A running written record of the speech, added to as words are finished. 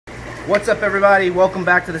What's up, everybody? Welcome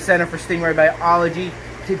back to the Center for Stingray Biology.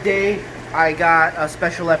 Today I got a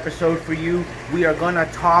special episode for you. We are going to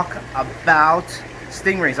talk about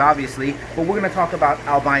stingrays, obviously, but we're going to talk about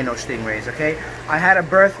albino stingrays. Okay, I had a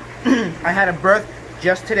birth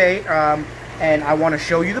just today, and I want to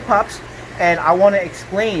show you the pups, and I want to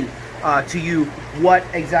explain to you what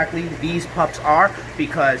exactly these pups are,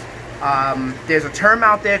 because there's a term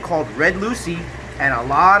out there called Red Lucy, and a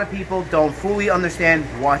lot of people don't fully understand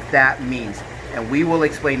what that means, and we will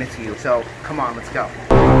explain it to you. So come on, let's go.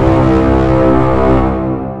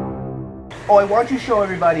 Oh, I want to show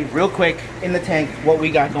everybody real quick in the tank what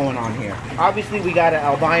we got going on here. Obviously we got an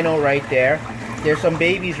albino right there. There's some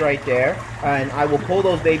babies right there, and I will pull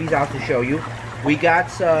those babies out to show you. We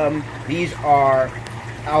got some, these are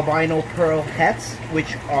albino pearl hets,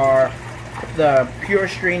 which are the pure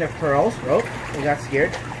strain of pearls. Oh, we got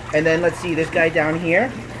scared. And then let's see this guy down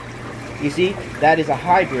here. You see, that is a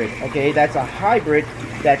hybrid. Okay, that's a hybrid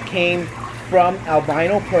that came from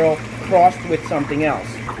albino pearl crossed with something else.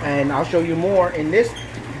 And I'll show you more in this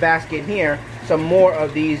basket here, some more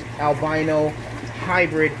of these albino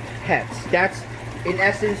hybrid hets. That's, in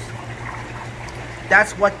essence,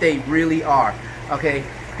 that's what they really are. Okay,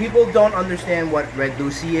 people don't understand what Red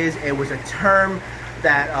Lucy is. It was a term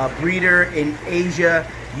that a breeder in Asia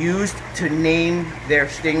used to name their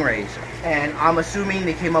stingrays, and I'm assuming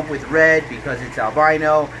they came up with red because it's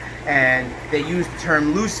albino, and they used the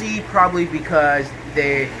term Lucy probably because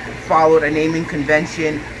they followed a naming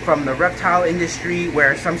convention from the reptile industry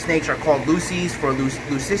where some snakes are called Lucies for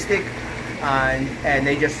leucistic, and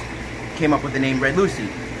they just came up with the name Red Lucy.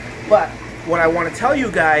 But what I want to tell you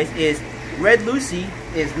guys is Red Lucy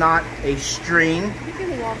is not a strain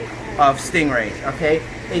of stingrays, okay?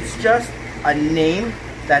 It's just a name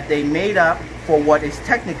that they made up for what is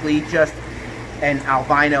technically just an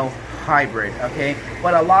albino hybrid, okay?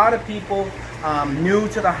 But a lot of people new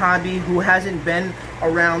to the hobby who hasn't been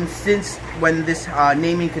around since when this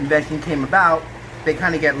naming convention came about, they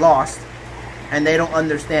kind of get lost and they don't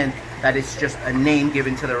understand that it's just a name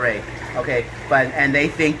given to the ray, okay? And they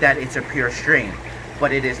think that it's a pure strain,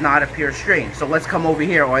 but it is not a pure strain. So let's come over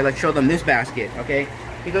here, or let's show them this basket, okay?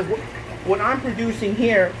 Because what I'm producing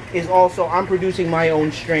here is also, I'm producing my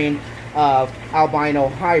own strain of albino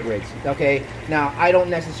hybrids, okay? Now, I don't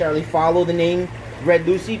necessarily follow the name Red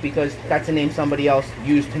Lucy because that's a name somebody else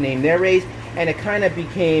used to name their rays, and it kind of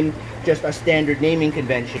became just a standard naming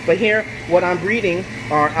convention. But here, what I'm breeding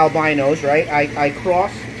are albinos, right? I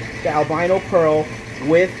cross the albino pearl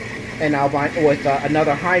with an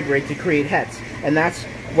another hybrid to create hets, and that's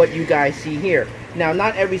what you guys see here. Now,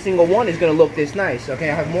 not every single one is going to look this nice, okay?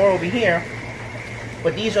 I have more over here,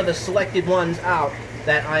 but these are the selected ones out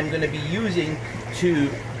that I'm going to be using to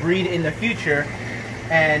breed in the future.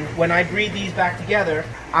 And when I breed these back together,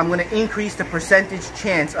 I'm going to increase the percentage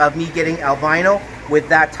chance of me getting albino with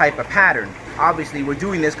that type of pattern. Obviously, we're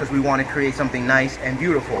doing this because we want to create something nice and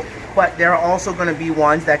beautiful. But there are also going to be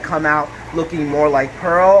ones that come out looking more like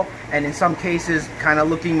pearl, and in some cases, kind of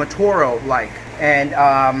looking Matoro-like. And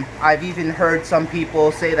I've even heard some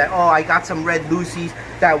people say that, oh, I got some Red Lucies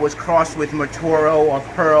that was crossed with Matoro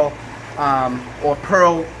or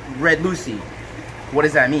Pearl Red Lucy. What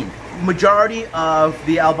does that mean? Majority of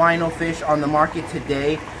the albino fish on the market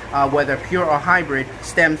today, whether pure or hybrid,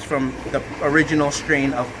 stems from the original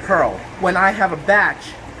strain of pearl. When I have a batch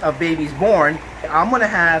of babies born, I'm going to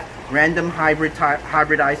have random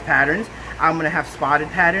hybridized patterns. I'm going to have spotted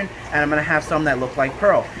pattern, and I'm going to have some that look like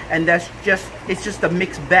pearl. And that's just, it's just a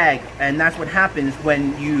mixed bag, and that's what happens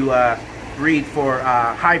when you breed for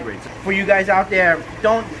hybrids. For you guys out there,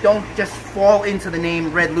 don't just fall into the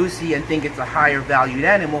name Red Lucy and think it's a higher valued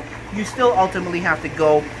animal. You still ultimately have to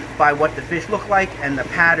go by what the fish look like and the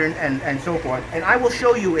pattern and so forth. And I will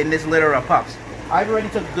show you in this litter of pups. I've already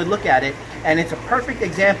took a good look at it, and it's a perfect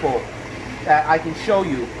example that I can show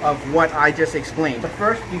you of what I just explained. But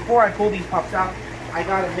first, before I pull these pups out, I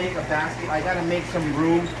gotta make a basket. I gotta make some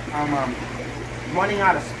room. I'm running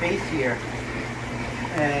out of space here.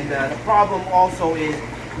 And the problem also is,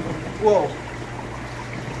 whoa.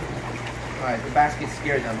 All right, the basket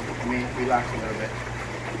scared them. Let me relax a little bit.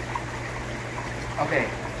 Okay,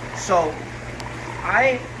 so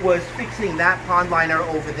I was fixing that pond liner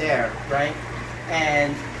over there, right?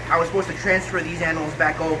 And I was supposed to transfer these animals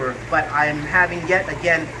back over, but I'm having yet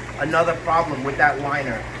again another problem with that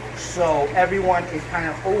liner. So everyone is kind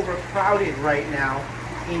of overcrowded right now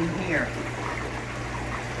in here.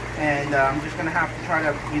 And I'm just gonna have to try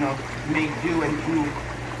to, you know, make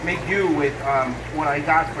do with what I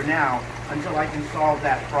got for now until I can solve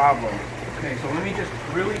that problem. Okay, so let me just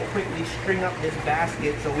really quickly string up this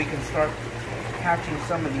basket so we can start catching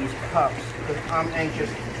some of these pups because I'm anxious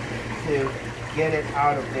to get it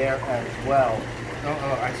out of there as well.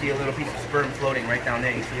 Oh, I see a little piece of sperm floating right down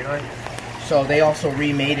there. You see it, right? So they also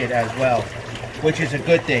remated as well, which is a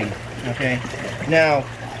good thing. Okay. Now,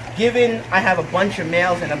 given I have a bunch of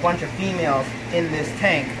males and a bunch of females in this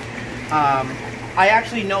tank, I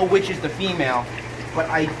actually know which is the female, but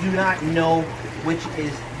I do not know which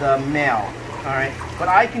is the male. All right. But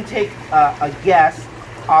I can take a guess,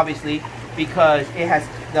 obviously, because it has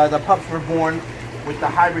the pups were born with the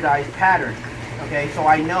hybridized pattern. Okay, so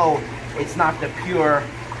I know it's not the pure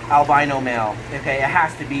albino male. Okay, it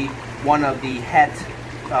has to be one of the het,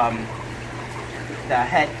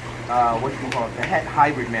 what you call it, the het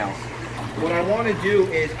hybrid males. What I want to do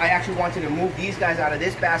is I actually wanted to move these guys out of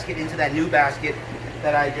this basket into that new basket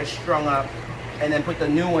that I just strung up, and then put the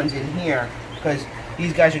new ones in here because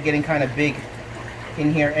these guys are getting kind of big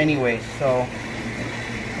in here anyway. So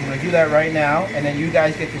I'm going to do that right now, and then you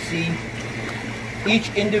guys get to see each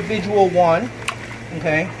individual one.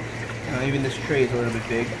 Okay, even this tray is a little bit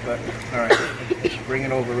big, but all right, let's bring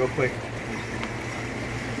it over real quick.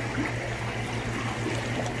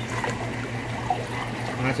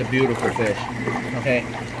 And that's a beautiful fish. Okay,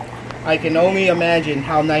 I can only imagine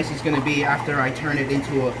how nice it's going to be after I turn it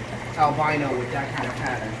into a albino with that kind of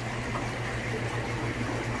pattern.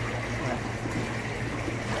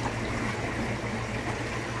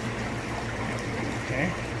 Okay.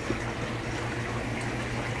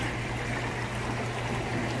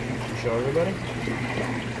 Show everybody?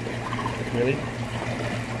 Really?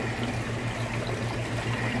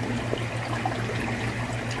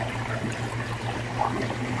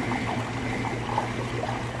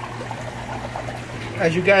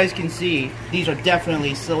 As you guys can see, these are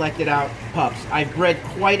definitely selected out pups. I've bred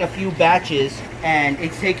quite a few batches, and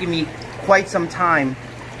it's taken me quite some time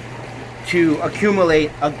to accumulate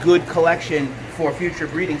a good collection for future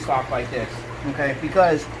breeding stock like this. Okay,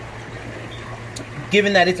 because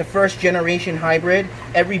given that it's a first generation hybrid,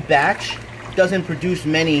 every batch doesn't produce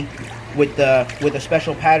many with a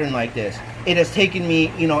special pattern like this. It has taken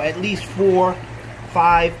me, you know, at least 4-5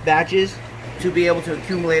 batches to be able to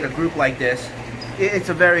accumulate a group like this.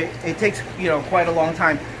 It takes, you know, quite a long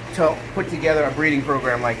time to put together a breeding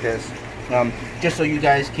program like this. Just so you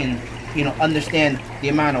guys can, you know, understand the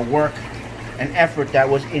amount of work and effort that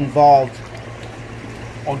was involved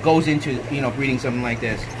or goes into, you know, breeding something like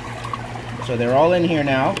this. So they're all in here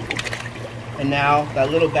now, and now that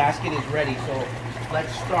little basket is ready. So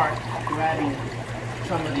let's start grabbing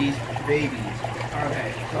some of these babies.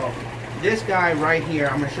 Okay, so this guy right here,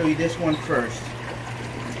 I'm going to show you this one first.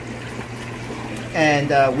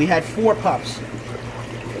 And we had 4 pups.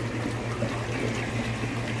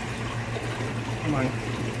 Come on.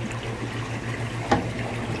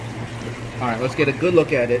 All right, let's get a good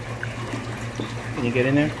look at it. Can you get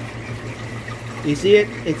in there? You see it?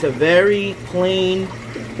 It's a very plain,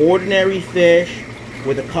 ordinary fish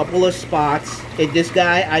with a couple of spots. This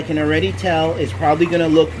guy, I can already tell, is probably going to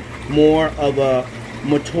look more of a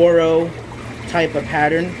Motoro type of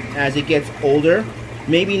pattern as it gets older.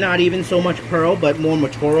 Maybe not even so much pearl, but more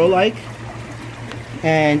Motoro-like.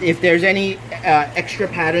 And if there's any extra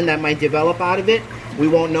pattern that might develop out of it, we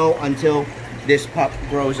won't know until this pup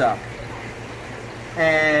grows up.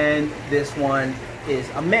 And this one is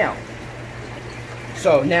a male.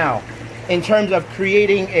 So now, in terms of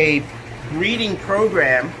creating a breeding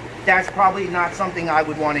program, that's probably not something I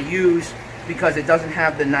would want to use because it doesn't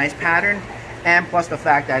have the nice pattern, and plus the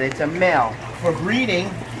fact that it's a male. For breeding,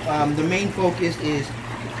 the main focus is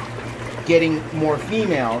getting more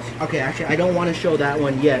females. Okay, actually, I don't want to show that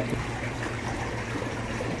one yet.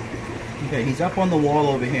 Okay, he's up on the wall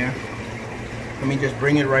over here. Let me just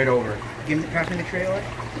bring it right over. Pass me the trailer.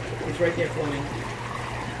 It's right there floating.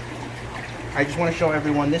 I just want to show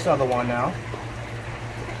everyone this other one now.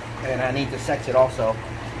 And I need to sex it also.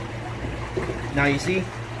 Now you see,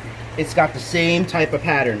 it's got the same type of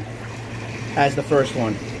pattern as the first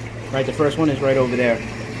one. Right, the first one is right over there.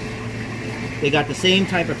 They got the same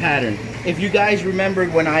type of pattern. If you guys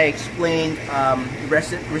remembered when I explained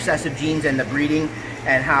recessive genes and the breeding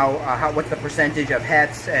and how what's the percentage of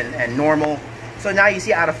hets and normal. So now you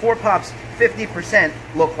see out of 4 pups, 50%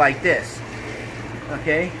 look like this.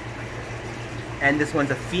 Okay? And this one's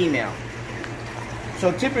a female.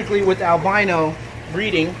 So typically with albino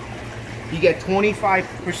breeding, you get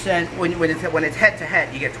 25%, when it's head to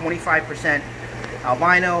head, you get 25%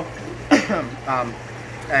 albino,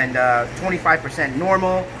 and 25%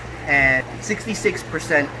 normal, and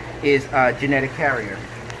 66% is genetic carrier.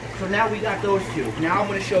 So now we got those two. Now I'm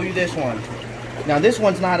going to show you this one. Now this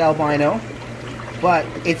one's not albino. but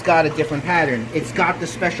it's got a different pattern. It's got the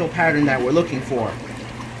special pattern that we're looking for.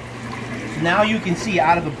 So now you can see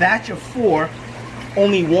out of a batch of 4,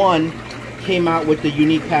 only 1 came out with the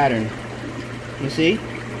unique pattern. You see?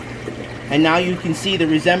 And now you can see the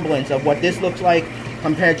resemblance of what this looks like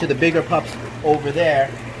compared to the bigger pups over there.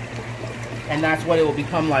 And that's what it will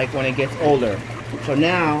become like when it gets older. So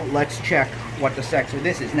now let's check what the sex of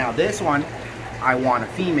this is. Now this one, I want a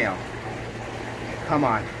female. Come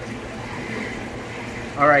on.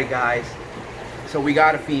 Alright guys, so we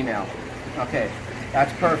got a female. Okay,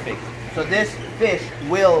 that's perfect. So this fish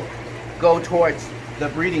will go towards the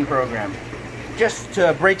breeding program. Just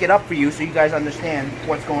to break it up for you so you guys understand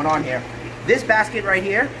what's going on here. This basket right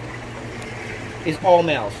here is all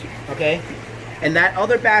males, okay? And that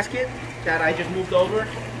other basket that I just moved over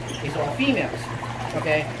is all females,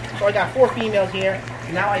 okay? So I got 4 females here.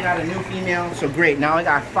 Now I got a new female, so great. Now I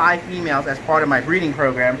got 5 females as part of my breeding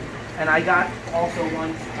program. And I got also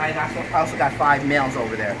I also got 5 males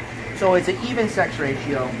over there. So it's an even sex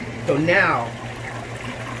ratio. So now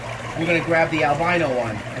we're gonna grab the albino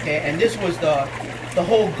one, okay? And this was the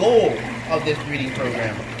whole goal of this breeding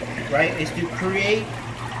program, right? Is to create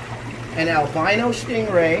an albino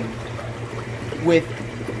stingray with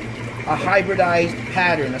a hybridized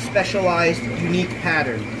pattern, a specialized, unique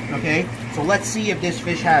pattern, okay? So let's see if this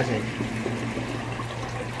fish has it.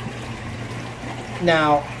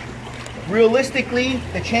 Now, realistically,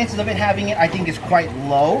 the chances of it having it, I think, is quite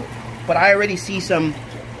low, but I already see some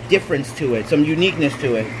difference to it, some uniqueness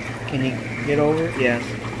to it. Can you get over it? Yes.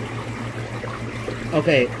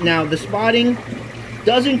 Okay, now the spotting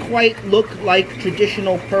doesn't quite look like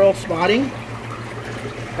traditional pearl spotting,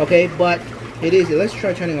 okay, but it is. Let's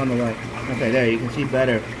try turning on the light. Okay, there, you can see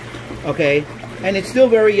better. Okay, and it's still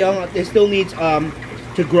very young. It still needs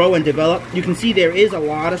to grow and develop. You can see there is a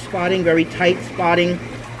lot of spotting, very tight spotting.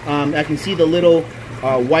 I can see the little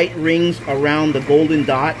white rings around the golden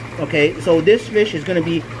dot. Okay, so this fish is going to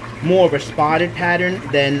be more of a spotted pattern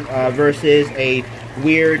than versus a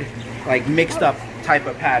weird, like mixed up type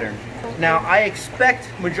of pattern. Now I expect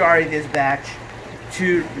majority of this batch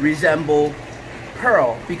to resemble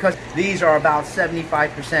pearl because these are about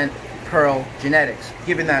 75% pearl genetics,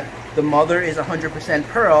 given that the mother is 100%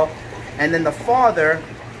 pearl and then the father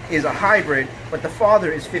is a hybrid, but the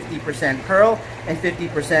father is 50% pearl and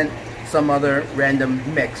 50% some other random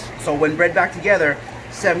mix. So when bred back together,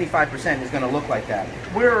 75% is going to look like that.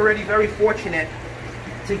 We're already very fortunate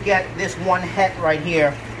to get this one het right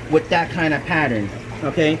here with that kind of pattern.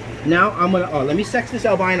 Okay, now I'm gonna, let me sex this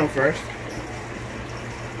albino first.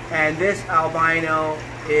 And this albino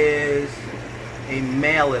is a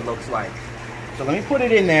male, it looks like. So let me put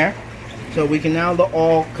it in there so we can now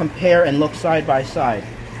all compare and look side by side.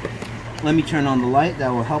 Let me turn on the light, that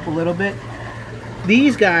will help a little bit.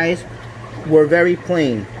 These guys were very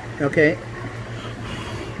plain, okay?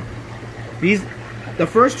 The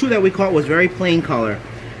first 2 that we caught was very plain color.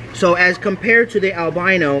 So as compared to the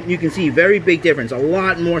albino, you can see very big difference, a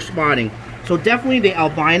lot more spotting. So definitely the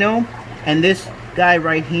albino and this guy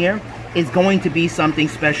right here is going to be something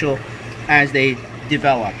special as they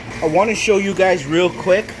develop. I want to show you guys real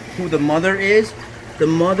quick who the mother is. The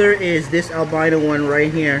mother is this albino one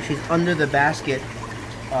right here. She's under the basket,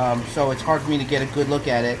 so it's hard for me to get a good look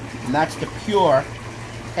at it. And that's the pure.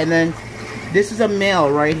 And then this is a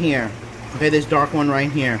male right here. Okay, this dark one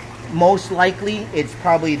right here. Most likely, it's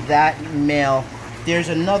probably that male. There's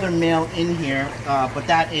another male in here, but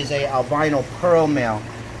that is a albino pearl male.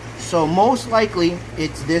 So most likely,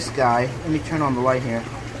 it's this guy. Let me turn on the light here.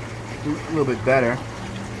 A little bit better.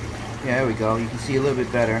 Yeah, there we go. You can see a little bit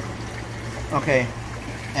better. Okay,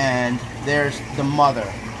 and there's the mother.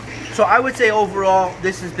 So I would say overall,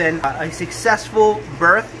 this has been a successful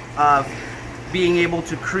birth of being able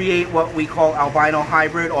to create what we call albino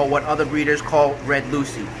hybrid, or what other breeders call Red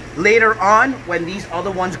Lucy. Later on, when these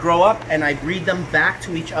other ones grow up and I breed them back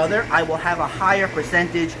to each other, I will have a higher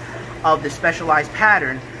percentage of the specialized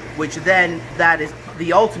pattern, which then that is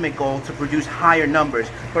the ultimate goal, to produce higher numbers.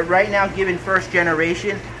 But right now, given first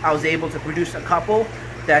generation, I was able to produce a couple.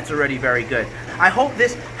 That's already very good. I hope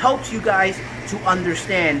this helps you guys to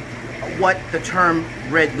understand what the term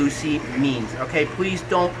Red Lucy means, okay? Please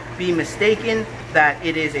don't be mistaken that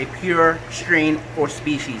it is a pure strain or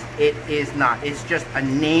species. It is not. It's just a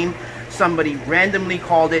name. Somebody randomly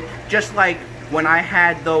called it, just like when I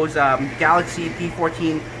had those Galaxy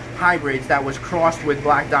P14 hybrids that was crossed with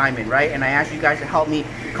Black Diamond, right? And I asked you guys to help me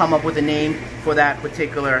come up with a name for that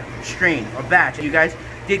particular strain or batch. You guys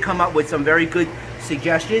did come up with some very good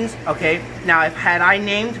suggestions, okay? Now, had I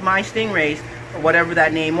named my stingrays, whatever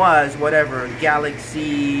that name was, whatever,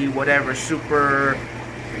 Galaxy, whatever, Super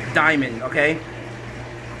Diamond, okay?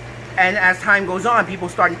 And as time goes on, people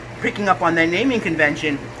start picking up on their naming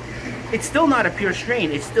convention. It's still not a pure strain,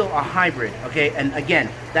 it's still a hybrid, okay? And again,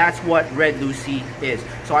 that's what Red Lucy is.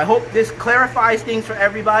 So I hope this clarifies things for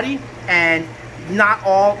everybody, and not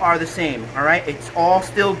all are the same, all right? It's all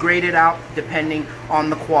still graded out depending on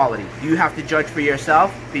the quality. You have to judge for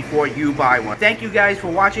yourself before you buy one. Thank you guys for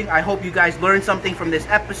watching. I hope you guys learned something from this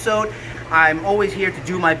episode. I'm always here to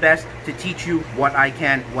do my best to teach you what I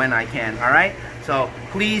can when I can, all right? So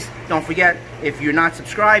please don't forget, if you're not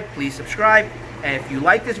subscribed, please subscribe. And if you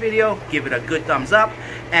like this video, give it a good thumbs up.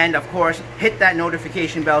 And of course, hit that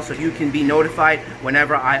notification bell so you can be notified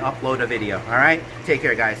whenever I upload a video, all right? Take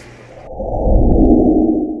care, guys.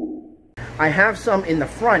 I have some in the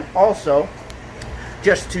front also,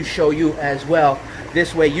 just to show you as well.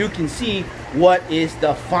 This way you can see what is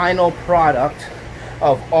the final product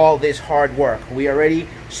of all this hard work. We already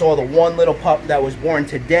saw the one little pup that was born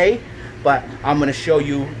today, but I'm gonna show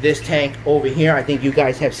you this tank over here. I think you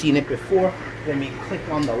guys have seen it before. Let me click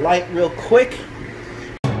on the light real quick.